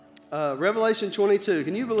Revelation 22.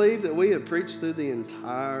 Can you believe that we have preached through the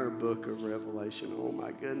entire book of Revelation? Oh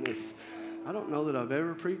my goodness. I don't know that I've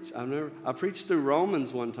ever preached. I preached through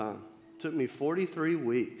Romans one time. It took me 43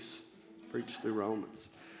 weeks to preach through Romans.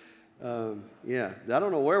 I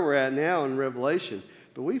don't know where we're at now in Revelation,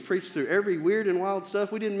 but we preached through every weird and wild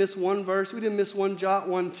stuff. We didn't miss one verse. We didn't miss one jot,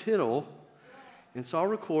 one tittle. And it's all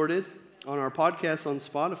recorded on our podcast on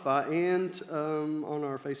Spotify and on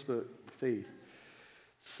our Facebook feed.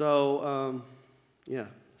 So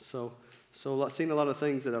seen a lot of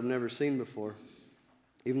things that I've never seen before,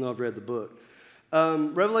 even though I've read the book.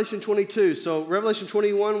 Revelation 22. So Revelation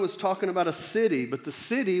 21 was talking about a city, but the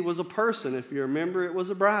city was a person. If you remember, it was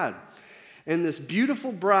a bride. And this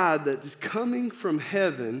beautiful bride that is coming from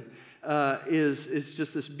heaven is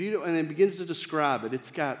just this beautiful, and it begins to describe it.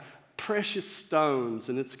 It's got precious stones,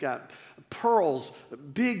 and it's got pearls,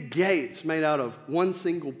 big gates made out of one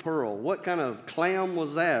single pearl. What kind of clam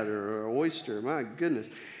was that, or oyster? My goodness.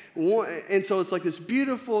 And so it's like this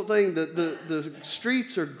beautiful thing. The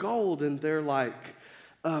streets are gold, and they're like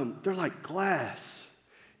glass.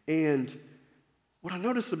 And what I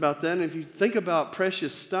noticed about that, and if you think about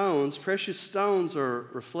precious stones are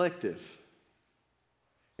reflective.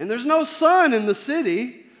 And there's no sun in the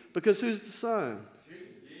city, because who's the sun?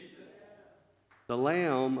 The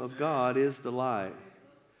Lamb of God is the light.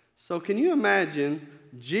 So can you imagine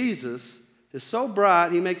Jesus is so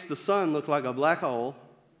bright, he makes the sun look like a black hole.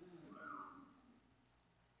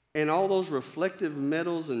 And all those reflective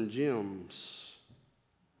metals and gems.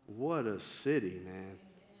 What a city, man.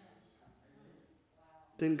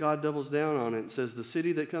 Then God doubles down on it and says, the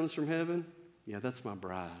city that comes from heaven, yeah, that's my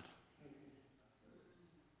bride.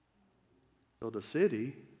 So the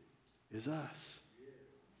city is us.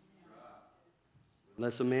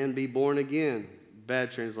 Unless a man be born again,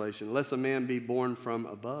 bad translation, unless a man be born from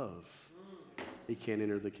above, he can't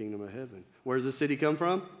enter the kingdom of heaven. Where does the city come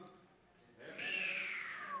from?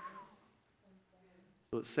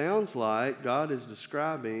 So it sounds like God is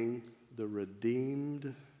describing the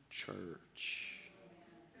redeemed church.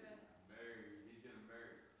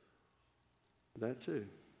 That too.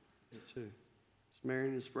 He's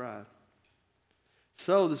marrying his bride.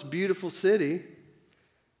 So this beautiful city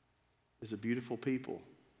is a beautiful people.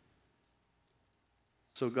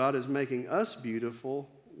 So God is making us beautiful.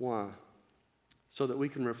 Why? So that we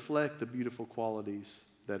can reflect the beautiful qualities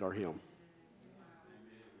that are him.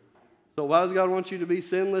 So why does God want you to be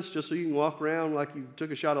sinless? Just so you can walk around like you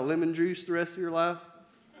took a shot of lemon juice the rest of your life?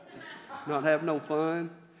 Not have no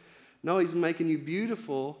fun? No, he's making you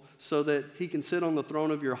beautiful so that he can sit on the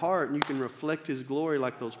throne of your heart and you can reflect his glory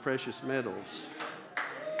like those precious metals.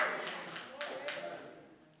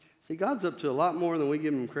 See, God's up to a lot more than we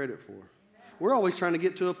give him credit for. We're always trying to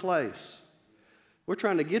get to a place. We're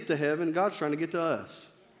trying to get to heaven. God's trying to get to us.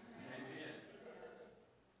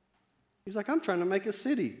 He's like, I'm trying to make a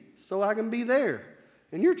city so I can be there.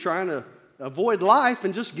 And you're trying to avoid life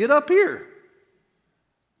and just get up here.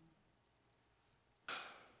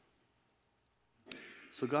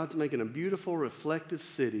 So God's making a beautiful, reflective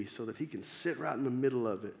city so that he can sit right in the middle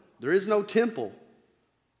of it. There is no temple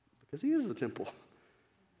because he is the temple.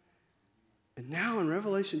 And now in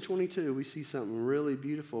Revelation 22, we see something really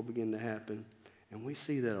beautiful begin to happen. And we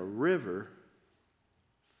see that a river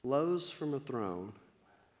flows from a throne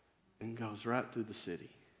and goes right through the city.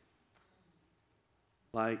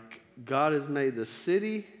 Like God has made the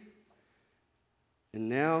city, and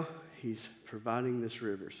now he's providing this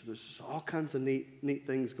river. So there's just all kinds of neat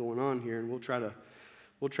things going on here, and we'll try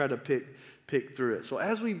to pick through it. So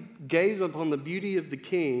as we gaze upon the beauty of the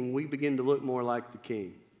King, we begin to look more like the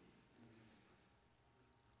King.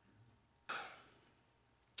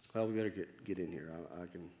 Well, we better get in here. I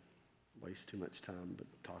can waste too much time but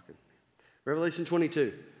talking. Revelation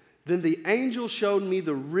 22. Then the angel showed me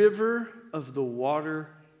the river of the water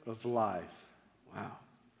of life. Wow.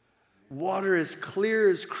 Water as clear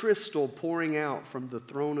as crystal pouring out from the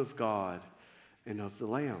throne of God and of the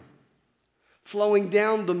Lamb, flowing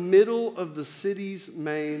down the middle of the city's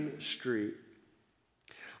main street.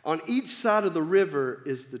 On each side of the river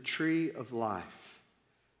is the tree of life,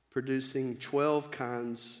 producing 12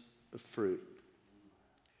 kinds of fruit,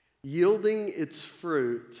 yielding its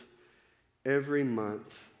fruit every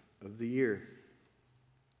month of the year.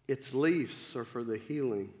 Its leaves are for the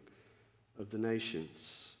healing of the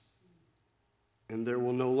nations. And there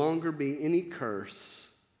will no longer be any curse,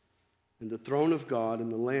 and the throne of God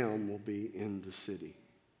and the Lamb will be in the city.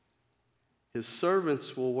 His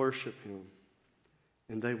servants will worship him,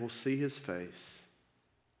 and they will see his face,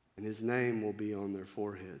 and his name will be on their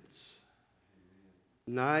foreheads.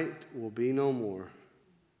 Night will be no more.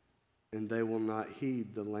 and they will not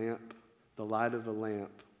heed the light of a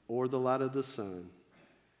lamp, or the light of the sun,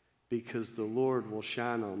 because the Lord will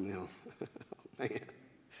shine on them. Man,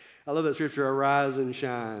 I love that scripture, arise and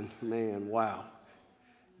shine. Man, wow.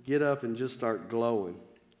 Get up and just start glowing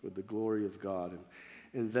with the glory of God.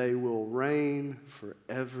 And they will reign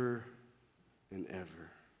forever and ever.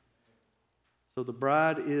 So the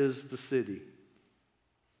bride is the city.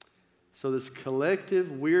 So this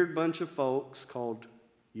collective, weird bunch of folks called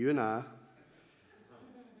you and I,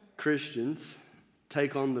 Christians,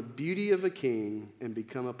 take on the beauty of a king and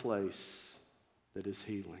become a place that is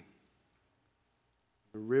healing.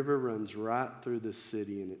 The river runs right through this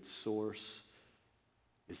city, and its source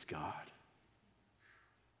is God.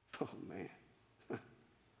 Oh, man.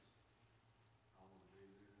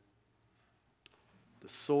 The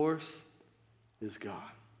source is God.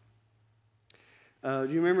 Do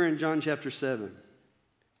you remember in John chapter 7?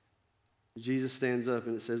 Jesus stands up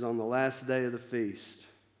and it says, on the last day of the feast,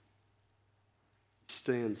 he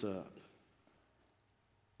stands up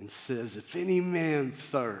and says, if any man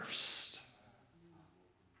thirst,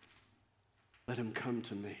 let him come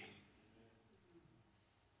to me.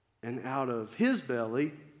 And out of his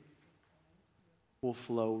belly will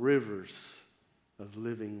flow rivers of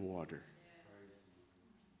living water.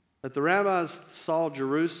 That the rabbis saw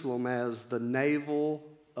Jerusalem as the navel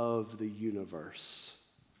of the universe.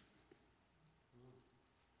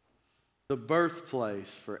 The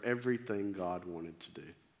birthplace for everything God wanted to do.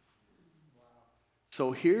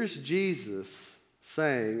 So here's Jesus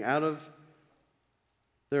saying, out of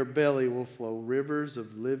their belly will flow rivers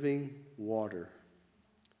of living water.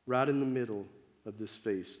 Right in the middle of this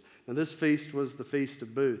feast. Now this feast was the Feast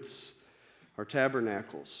of Booths, or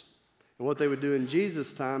tabernacles. And what they would do in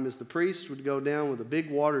Jesus' time is the priest would go down with a big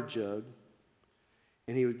water jug,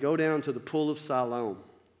 and he would go down to the pool of Siloam,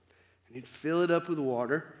 and he'd fill it up with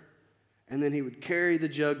water, and then he would carry the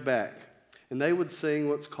jug back. And they would sing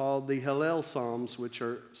what's called the Hallel Psalms, which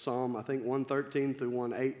are Psalm, I think, 113 through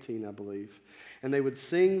 118, I believe. And they would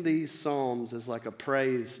sing these psalms as like a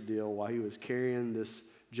praise deal while he was carrying this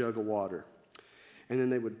jug of water. And then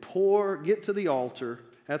they would get to the altar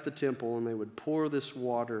at the temple, and they would pour this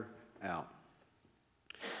water out.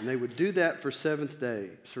 And they would do that for 7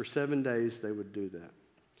 days. For 7 days they would do that.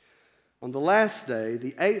 On the last day,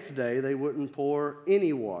 the 8th day, they wouldn't pour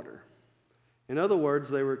any water. In other words,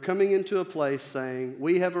 they were coming into a place saying,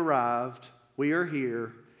 we have arrived, we are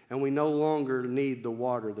here, and we no longer need the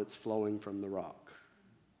water that's flowing from the rock.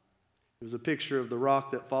 It was a picture of the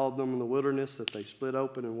rock that followed them in the wilderness that they split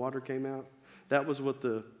open and water came out. That was what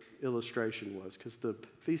the illustration was, because the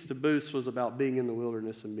Feast of Booths was about being in the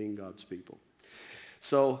wilderness and being God's people.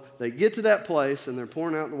 So they get to that place and they're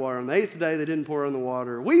pouring out the water. On the 8th day, they didn't pour in the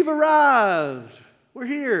water. We've arrived. We're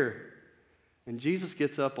here. And Jesus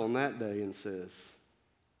gets up on that day and says,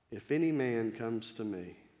 if any man comes to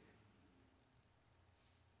me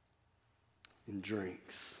and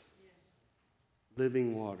drinks,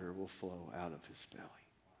 living water will flow out of his belly.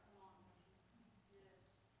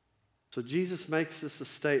 So Jesus makes this a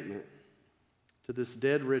statement to this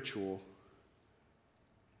dead ritual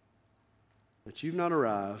that you've not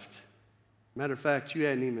arrived. Matter of fact, you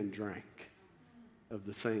hadn't even drank of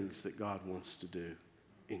the things that God wants to do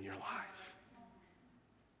in your life.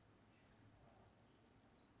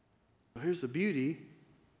 Well, here's the beauty.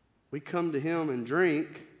 We come to him and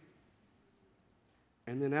drink,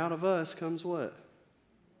 and then out of us comes what?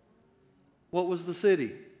 What was the city?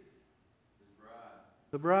 The bride.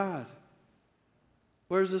 The bride.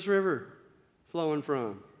 Where's this river flowing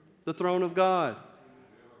from? The throne of God.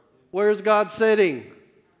 Where's God sitting?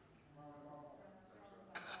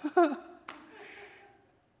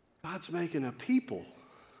 God's making a people.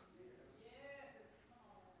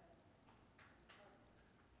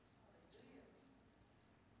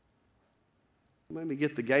 Maybe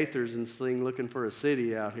get the Gaithers and sing looking for a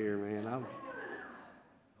city out here, man.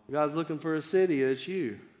 God's looking for a city, it's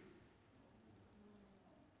you.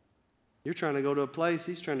 You're trying to go to a place,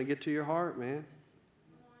 he's trying to get to your heart, man.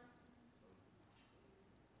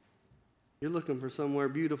 You're looking for somewhere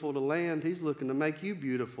beautiful to land. He's looking to make you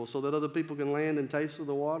beautiful so that other people can land and taste of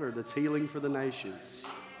the water that's healing for the nations.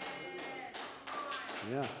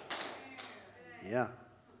 Yeah. Yeah.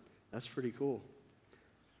 That's pretty cool.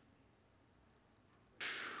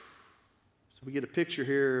 So we get a picture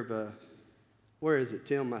here of, where is it?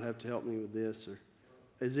 Tim might have to help me with this. Or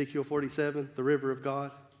Ezekiel 47, the river of God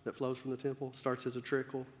that flows from the temple, starts as a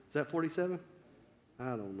trickle. Is that 47? I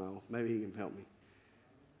don't know. Maybe he can help me.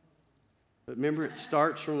 But remember, it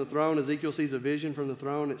starts from the throne. Ezekiel sees a vision from the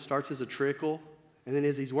throne. It starts as a trickle. And then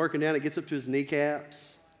as he's working down, it gets up to his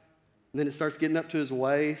kneecaps. And then it starts getting up to his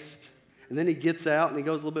waist. And then he gets out and he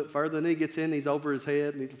goes a little bit further. And then he gets in and he's over his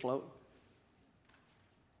head and he's afloat.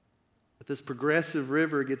 But this progressive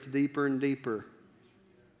river gets deeper and deeper.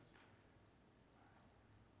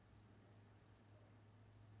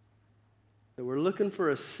 So we're looking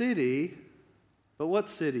for a city, but what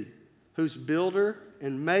city? Whose builder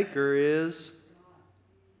and maker is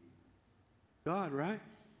God, right?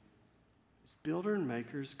 Whose builder and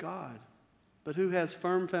maker is God. But who has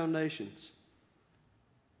firm foundations?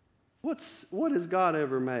 What has God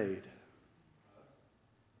ever made?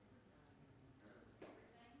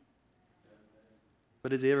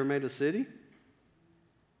 But has he ever made a city?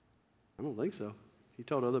 I don't think so. He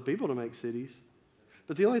told other people to make cities.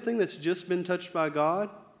 But the only thing that's just been touched by God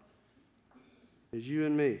is you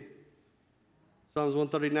and me. Psalms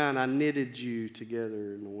 139, I knitted you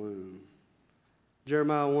together in the womb.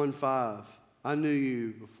 Jeremiah 1:5, I knew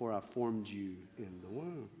you before I formed you in the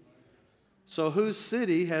womb. So whose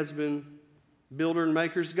city has been builder and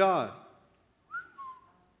maker's God?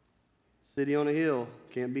 City on a hill,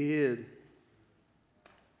 can't be hid.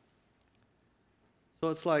 So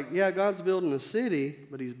it's like, yeah, God's building a city,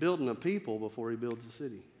 but he's building a people before he builds a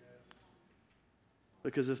city.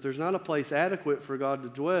 Because if there's not a place adequate for God to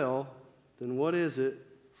dwell, then what is it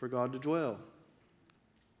for God to dwell?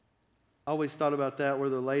 I always thought about that where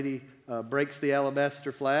the lady breaks the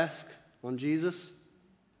alabaster flask on Jesus.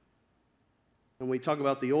 And we talk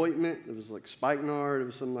about the ointment. It was like spikenard. It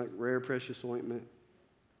was some like rare, precious ointment.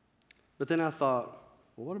 But then I thought,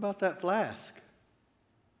 well, what about that flask?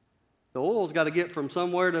 The oil's got to get from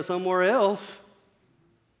somewhere to somewhere else.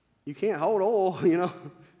 You can't hold oil,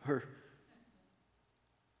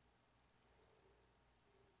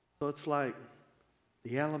 So it's like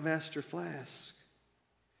the alabaster flask.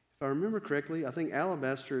 If I remember correctly, I think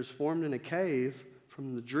alabaster is formed in a cave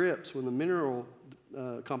from the drips when the mineral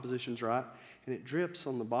composition's right, and it drips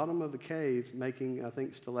on the bottom of a cave, making, I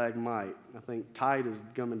think, stalagmite. I think tide is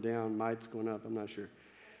coming down, mite's going up, I'm not sure.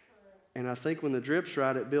 And I think when the drip's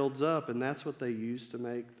right, it builds up, and that's what they use to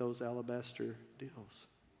make those alabaster deals.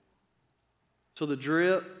 So the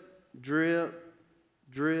drip, drip,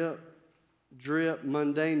 drip, drip,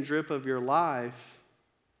 mundane drip of your life,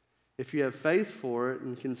 if you have faith for it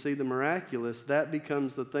and can see the miraculous, that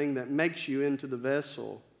becomes the thing that makes you into the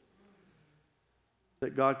vessel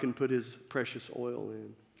that God can put his precious oil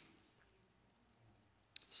in.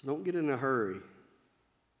 So don't get in a hurry.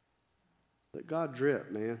 Let God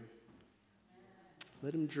drip, man.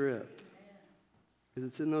 Let him drip. Because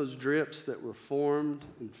it's in those drips that we're formed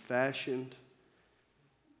and fashioned.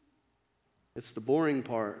 It's the boring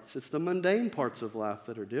parts. It's the mundane parts of life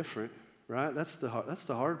that are different, right? That's the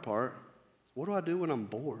hard part. What do I do when I'm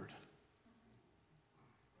bored?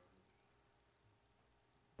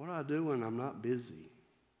 What do I do when I'm not busy?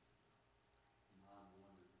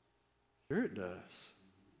 Sure it does.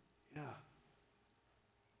 Yeah.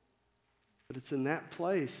 But it's in that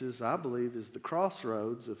place, I believe, is the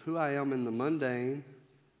crossroads of who I am in the mundane,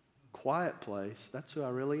 quiet place. That's who I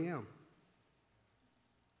really am.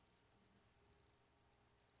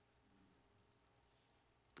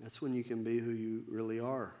 That's when you can be who you really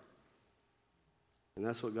are. And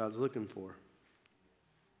that's what God's looking for.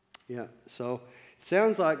 Yeah, so it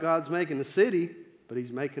sounds like God's making a city, but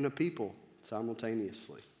he's making a people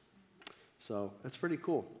simultaneously. So that's pretty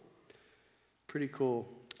cool. Pretty cool.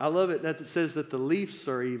 I love it that it says that the leaves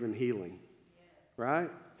are even healing, right?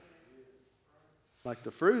 Like the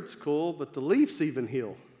fruit's cool, but the leaves even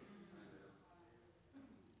heal.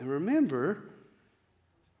 And remember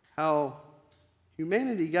how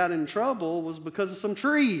humanity got in trouble was because of some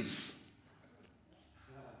trees.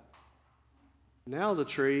 Now the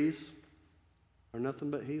trees are nothing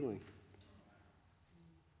but healing.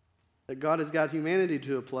 That God has got humanity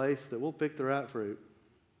to a place that we'll pick the right fruit.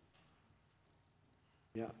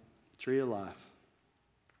 Yeah, tree of life.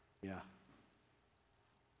 Yeah.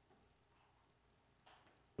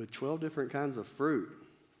 With 12 different kinds of fruit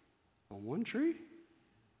on one tree?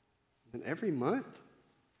 And every month?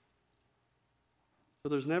 So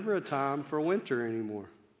there's never a time for winter anymore.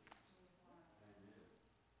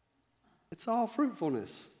 It's all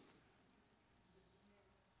fruitfulness.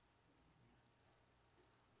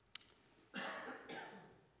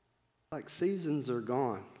 Like seasons are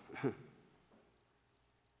gone.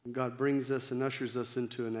 And God brings us and ushers us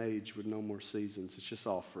into an age with no more seasons. It's just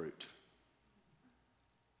all fruit.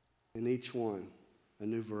 And each one, a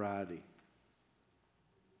new variety.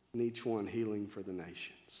 And each one healing for the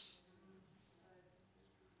nations.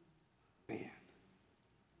 Man.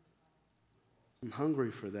 I'm hungry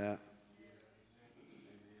for that.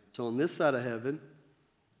 So on this side of heaven,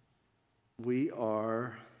 we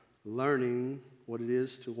are learning what it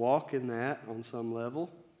is to walk in that on some level.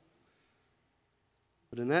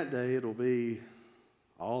 But in that day, it'll be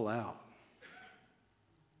all out.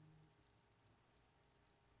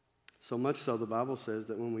 So much so, the Bible says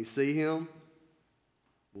that when we see him,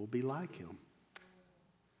 we'll be like him.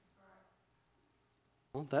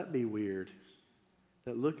 Won't that be weird?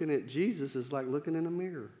 That looking at Jesus is like looking in a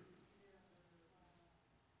mirror.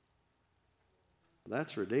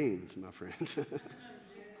 That's redeemed, my friends.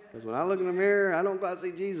 Because when I look in the mirror, I don't quite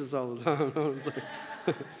see Jesus all the time.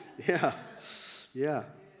 Yeah,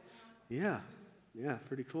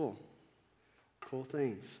 pretty cool. Cool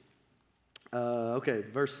things. Okay,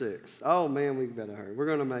 verse 6. Oh, man, we better hurry. We're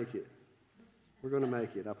going to make it. We're going to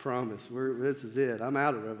make it, I promise. This is it. I'm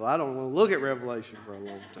out of Revelation. I don't want to look at Revelation for a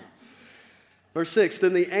long time. Verse 6,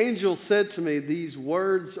 then the angel said to me, these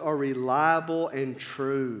words are reliable and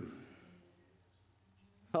true.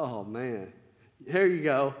 Oh, man. Here you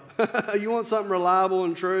go. You want something reliable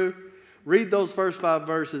and true? Read those first 5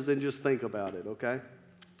 verses and just think about it, okay?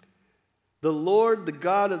 The Lord, the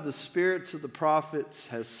God of the spirits of the prophets,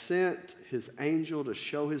 has sent his angel to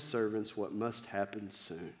show his servants what must happen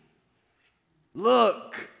soon.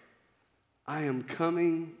 Look, I am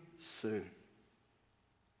coming soon.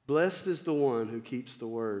 Blessed is the one who keeps the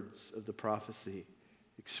words of the prophecy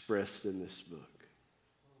expressed in this book.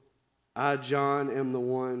 I, John, am the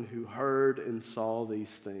one who heard and saw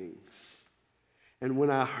these things. And when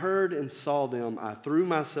I heard and saw them, I threw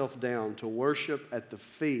myself down to worship at the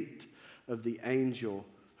feet of the angel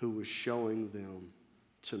who was showing them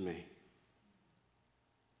to me.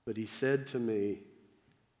 But he said to me,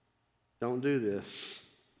 don't do this.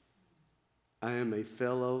 I am a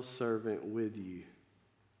fellow servant with you,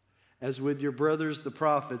 as with your brothers the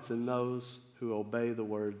prophets and those who obey the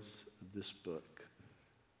words of this book.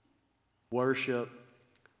 Worship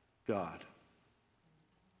God.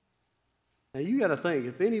 Now you got to think,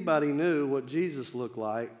 if anybody knew what Jesus looked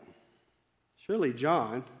like, surely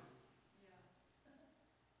John.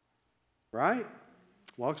 Right?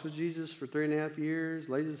 Walks with Jesus for 3.5 years,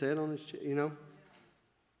 lays his head on his chest,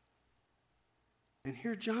 And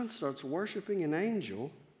here John starts worshiping an angel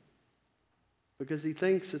because he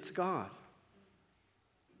thinks it's God.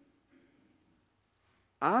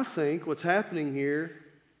 I think what's happening here,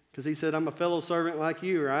 because he said, I'm a fellow servant like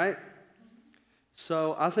you, right?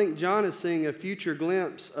 So I think John is seeing a future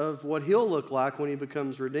glimpse of what he'll look like when he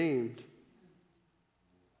becomes redeemed.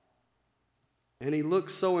 And he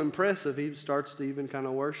looks so impressive, he starts to even kind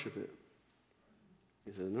of worship it.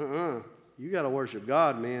 He says, you got to worship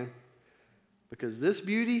God, man. Because this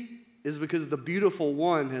beauty is because the beautiful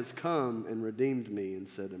one has come and redeemed me and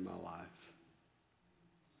set in my life.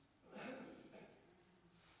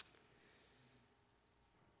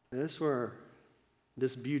 And that's where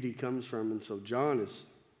this beauty comes from. And so John is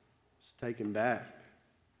taken back.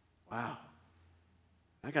 Wow.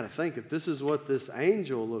 I got to think, if this is what this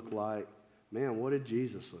angel looked like, man, what did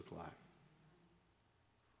Jesus look like?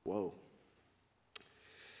 Whoa.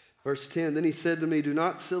 Verse 10, then he said to me, do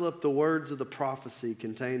not seal up the words of the prophecy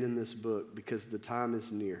contained in this book, because the time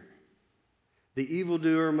is near. The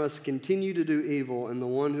evildoer must continue to do evil, and the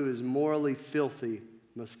one who is morally filthy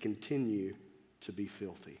must continue to be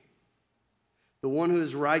filthy. The one who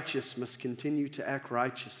is righteous must continue to act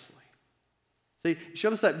righteously. See, he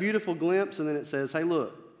showed us that beautiful glimpse, and then it says, hey,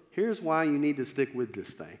 look, here's why you need to stick with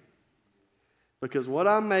this thing. Because what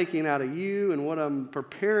I'm making out of you and what I'm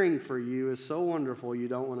preparing for you is so wonderful, you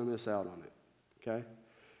don't want to miss out on it, okay?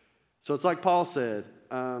 So it's like Paul said,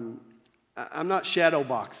 I'm not shadow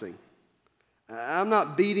boxing. I'm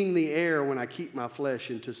not beating the air when I keep my flesh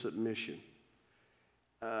into submission.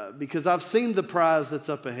 Because I've seen the prize that's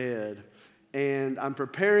up ahead, and I'm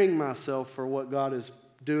preparing myself for what God is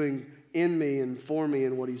doing in me and for me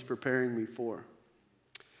and what he's preparing me for.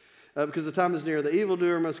 Because the time is near. The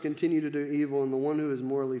evildoer must continue to do evil, and the one who is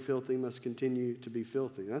morally filthy must continue to be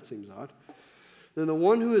filthy. That seems odd. Then the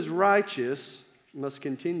one who is righteous must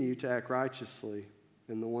continue to act righteously,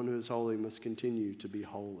 and the one who is holy must continue to be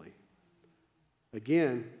holy.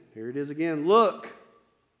 Again, here it is again. Look,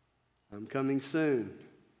 I'm coming soon,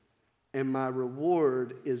 and my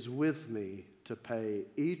reward is with me to pay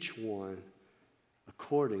each one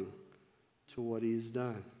according to what he has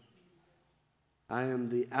done. I am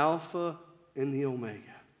the Alpha and the Omega,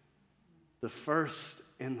 the first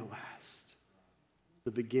and the last,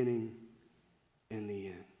 the beginning and the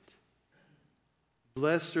end.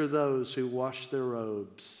 Blessed are those who wash their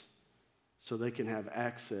robes so they can have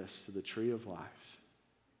access to the tree of life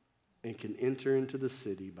and can enter into the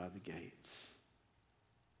city by the gates.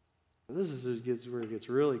 Now, this is where it gets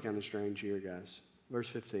really kind of strange here, guys. Verse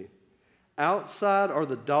 15. Outside are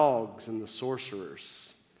the dogs and the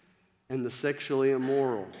sorcerers and the sexually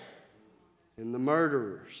immoral and the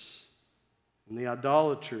murderers and the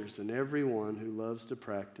idolaters and everyone who loves to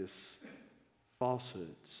practice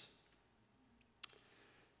falsehoods.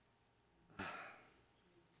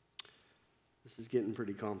 This is getting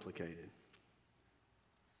pretty complicated.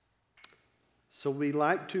 So we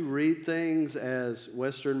like to read things as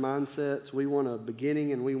Western mindsets. We want a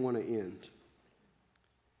beginning and we want an end.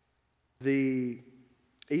 The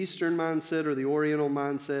Eastern mindset or the Oriental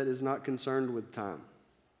mindset is not concerned with time.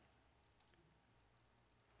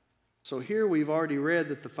 So here we've already read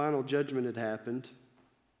that the final judgment had happened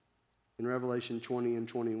in Revelation 20 and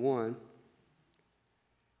 21.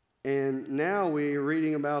 And now we're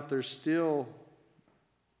reading about there's still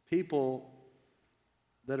people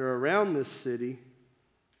that are around this city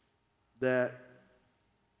that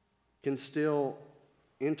can still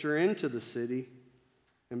enter into the city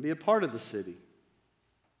and be a part of the city.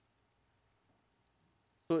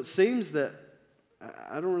 So it seems that,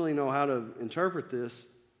 I don't really know how to interpret this,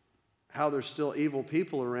 how there's still evil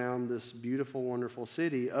people around this beautiful, wonderful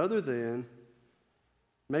city, other than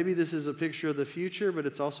maybe this is a picture of the future, but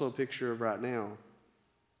it's also a picture of right now.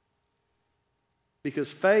 Because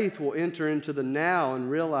faith will enter into the now and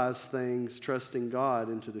realize things, trusting God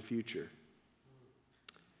into the future.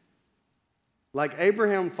 Like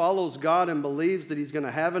Abraham follows God and believes that he's going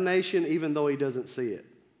to have a nation even though he doesn't see it.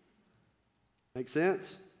 Make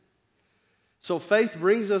sense? So faith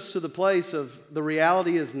brings us to the place of the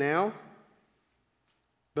reality is now,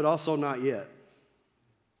 but also not yet.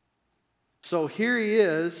 So here he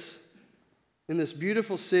is in this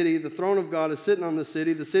beautiful city. The throne of God is sitting on the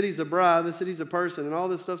city. The city's a bride, the city's a person, and all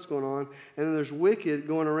this stuff's going on. And then there's wicked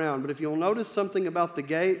going around. But if you'll notice something about the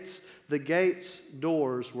gates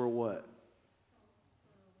doors were what?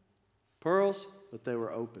 Pearls, but they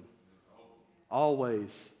were open.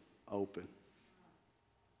 Always open.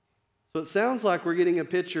 So it sounds like we're getting a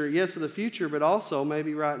picture, yes, of the future, but also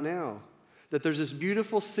maybe right now. That there's this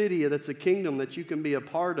beautiful city that's a kingdom that you can be a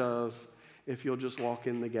part of if you'll just walk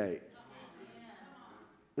in the gate.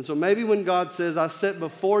 And so maybe when God says, I set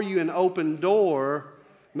before you an open door,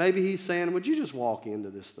 maybe he's saying, would you just walk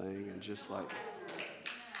into this thing and just like,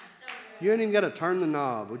 you ain't even got to turn the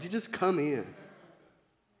knob. Would you just come in?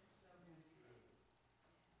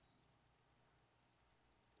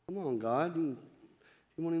 Come on, God. You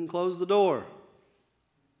won't even close the door.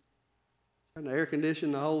 Trying to air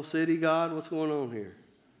condition the whole city, God? What's going on here?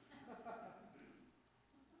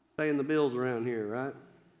 Paying the bills around here, right?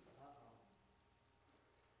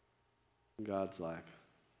 God's like,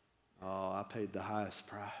 oh, I paid the highest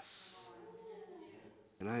price.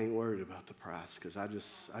 And I ain't worried about the price because I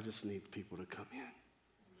just need people to come in,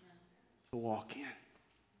 to walk in.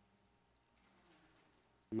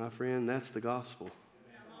 And my friend, that's the gospel.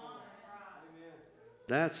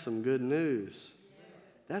 That's some good news.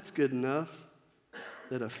 That's good enough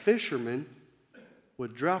that a fisherman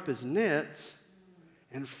would drop his nets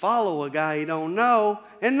and follow a guy he don't know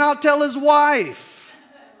and not tell his wife.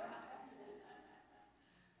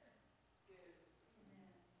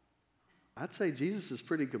 I'd say Jesus is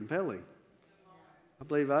pretty compelling. I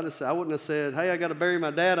believe I wouldn't have said, hey, I got to bury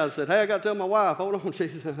my dad. I'd said, hey, I got to tell my wife. Hold on,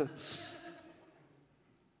 Jesus.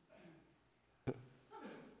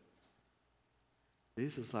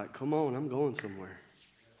 Jesus is like, come on, I'm going somewhere.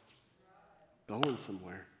 Going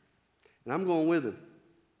somewhere. And I'm going with him.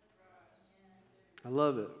 I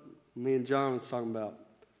love it. Me and John was talking about,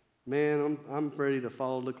 man, I'm ready to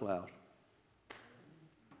follow the cloud.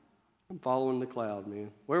 I'm following the cloud, man.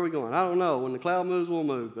 Where are we going? I don't know. When the cloud moves, we'll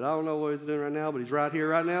move. But I don't know what he's doing right now, but he's right here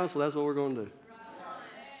right now, so that's what we're going to do.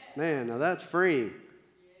 Man, now that's freeing.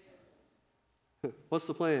 What's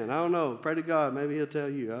the plan? I don't know. Pray to God. Maybe he'll tell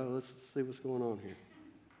you. Let's see what's going on here.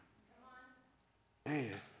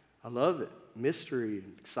 Man, I love it. Mystery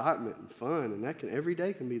and excitement and fun. And every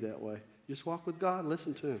day can be that way. Just walk with God.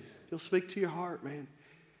 Listen to him. He'll speak to your heart, man.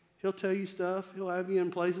 He'll tell you stuff. He'll have you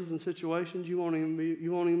in places and situations you won't even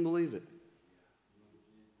believe it.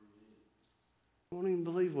 You won't even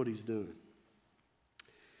believe what he's doing.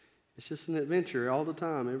 It's just an adventure all the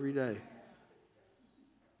time, every day.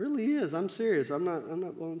 It really is. I'm serious. I'm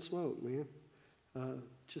not blowing smoke, man.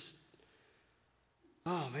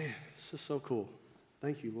 Oh man, it's just so cool.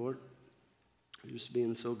 Thank you, Lord. You're just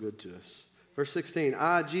being so good to us. Verse 16,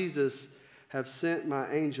 I, Jesus, have sent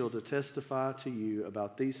my angel to testify to you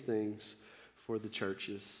about these things for the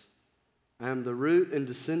churches. I am the root and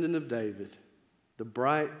descendant of David, the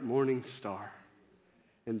bright morning star.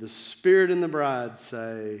 And the Spirit and the bride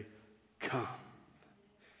say, come.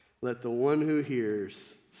 Let the one who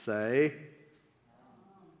hears say,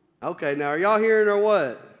 Okay, now are y'all hearing or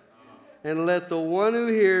what? And let the one who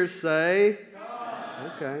hears say,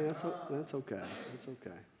 okay, that's okay. That's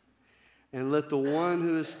okay. And let the one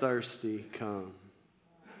who is thirsty come.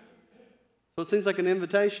 So it seems like an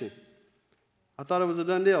invitation. I thought it was a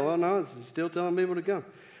done deal. Well, no, it's still telling people to come.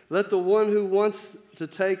 Let the one who wants to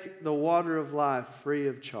take the water of life free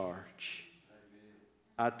of charge.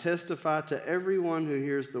 I testify to everyone who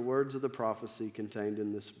hears the words of the prophecy contained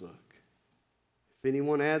in this book. If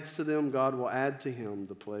anyone adds to them, God will add to him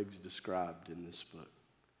the plagues described in this book.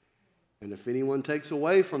 And if anyone takes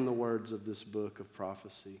away from the words of this book of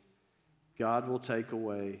prophecy, God will take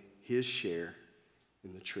away his share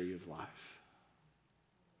in the tree of life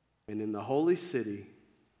and in the holy city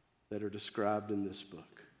that are described in this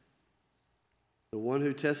book. The one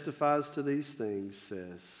who testifies to these things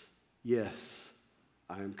says, yes,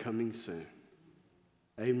 I am coming soon.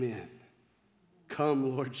 Amen.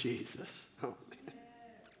 Come, Lord Jesus. Oh, man.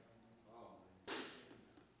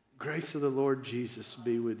 Grace of the Lord Jesus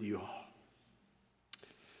be with you all.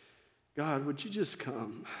 God, would you just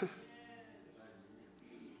come?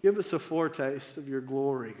 Give us a foretaste of your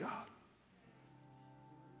glory, God.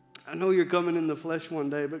 I know you're coming in the flesh one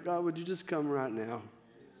day, but God, would you just come right now?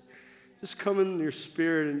 Just come in your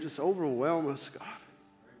spirit and just overwhelm us, God.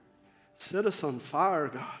 Set us on fire,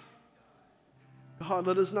 God. God,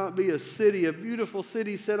 let us not be a city, a beautiful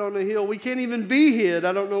city set on a hill. We can't even be hid.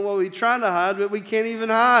 I don't know why we try to hide, but we can't even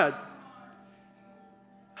hide.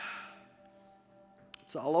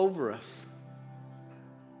 It's all over us.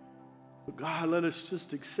 But God, let us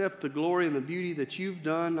just accept the glory and the beauty that you've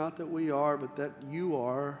done, not that we are, but that you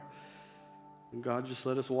are. And God, just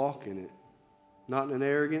let us walk in it. Not in an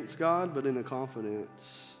arrogance, God, but in a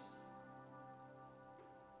confidence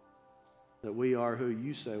that we are who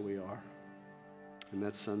you say we are. And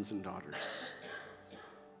that's sons and daughters.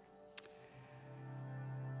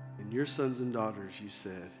 And your sons and daughters, you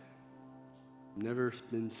said, never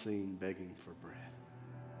been seen begging for bread.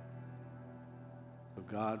 So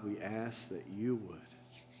God, we ask that you would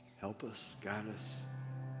help us, guide us,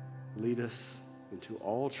 lead us into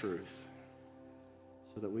all truth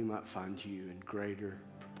so that we might find you in greater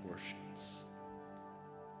proportions.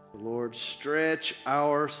 Lord, stretch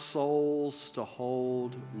our souls to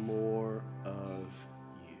hold more of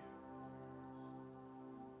you.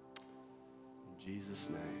 In Jesus'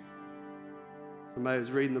 name. Somebody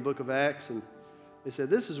was reading the book of Acts and they said,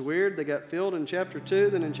 this is weird. They got filled in chapter 2.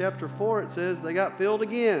 Then in chapter 4 it says they got filled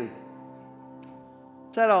again.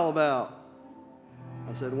 What's that all about?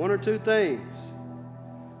 I said, one or two things.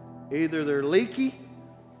 Either they're leaky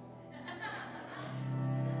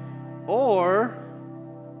or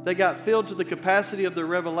they got filled to the capacity of their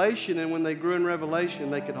revelation, and when they grew in revelation,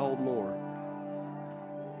 they could hold more.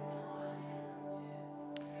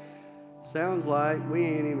 Sounds like we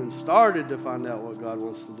ain't even started to find out what God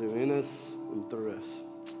wants to do in us and through us.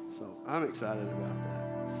 So I'm excited about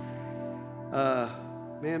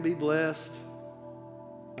that. Man, be blessed.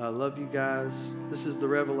 I love you guys. This is the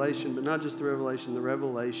revelation, but not just the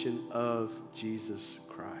revelation of Jesus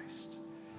Christ.